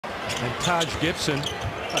And Taj Gibson,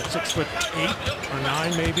 6'8" or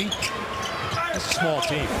 9 maybe. It's a small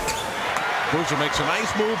team. Boozer makes a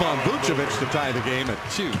nice move on Vucevic to tie the game at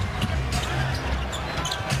 2.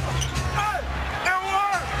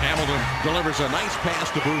 Hamilton delivers a nice pass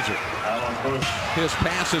to Boozer. His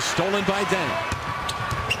pass is stolen by Deng.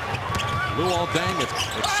 Luol Deng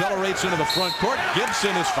accelerates into the front court.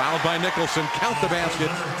 Gibson is fouled by Nicholson. Count the basket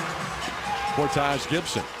for Taj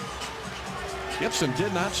Gibson. Gibson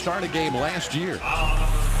did not start a game last year.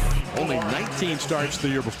 Only 19 starts the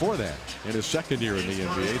year before that in his second year in the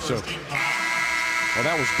NBA. So, well,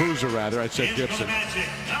 that was Boozer rather. I said Gibson.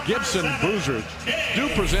 Gibson, Boozer do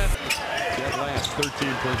present dead last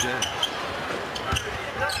 13 per game.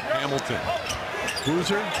 Hamilton.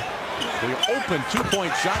 Boozer, the open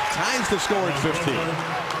two-point shot ties the score at 15.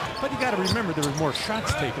 But you got to remember there were more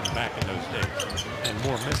shots taken back in those days and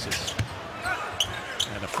more misses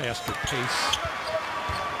and a faster pace.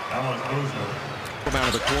 Come out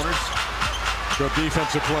of the corners. Good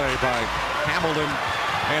defensive play by Hamilton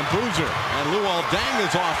and Boozer. And Luol Deng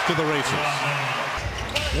is off to the races.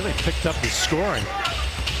 Really picked up his scoring.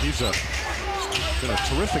 He's been a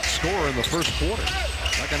terrific scorer in the first quarter.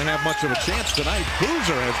 Not going to have much of a chance tonight.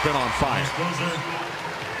 Boozer has been on fire.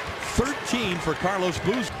 13 for Carlos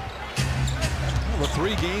Boozer. Well, the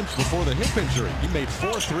 3 games before the hip injury, he made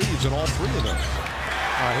 4 threes in all 3 of them.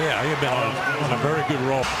 Yeah, he's been on a very good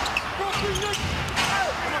roll.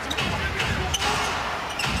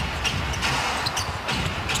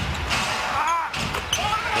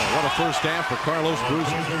 Well, what a first half for Carlos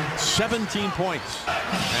Boozer. 17 points.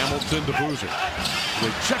 Hamilton to Boozer.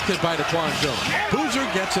 Rejected by DeQuan Jones. Boozer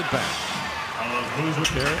gets it back.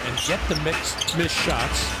 There and get the missed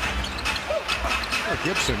shots. Well,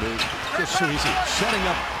 Gibson is just so easy. Setting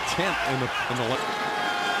up 10th in the left.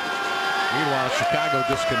 Meanwhile, Chicago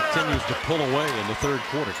just continues to pull away in the third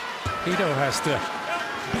quarter. Hedo has to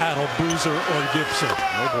battle Boozer or Gibson.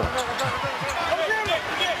 Oh boy.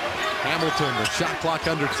 Hamilton, the shot clock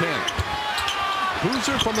under 10.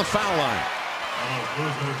 Boozer from the foul line.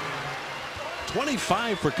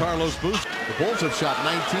 25 for Carlos Boozer. The Bulls have shot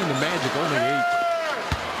 19, the Magic only 8.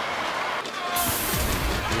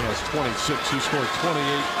 He has 26. He scored 28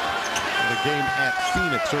 in the game at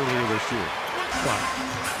Phoenix earlier this year.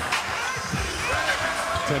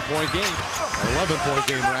 10-point game, 11-point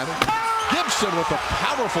game rather. Gibson with a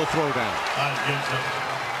powerful throwdown.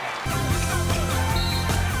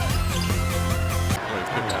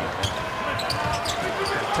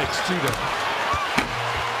 It takes two to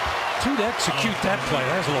execute that play.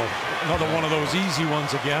 That's another one of those easy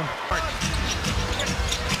ones again.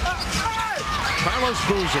 Carlos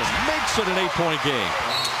Boozer makes it an 8-point game.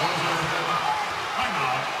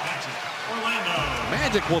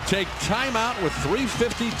 Magic will take timeout with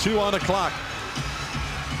 3:52 on the clock.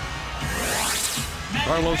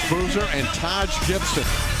 Carlos Boozer and Taj Gibson.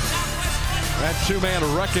 That 2-man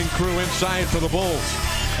wrecking crew inside for the Bulls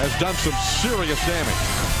has done some serious damage.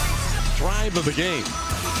 Drive of the game.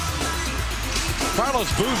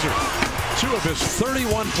 Carlos Boozer, 2 of his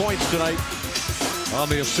 31 points tonight on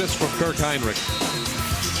the assist from Kirk Hinrich.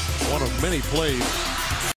 One of many plays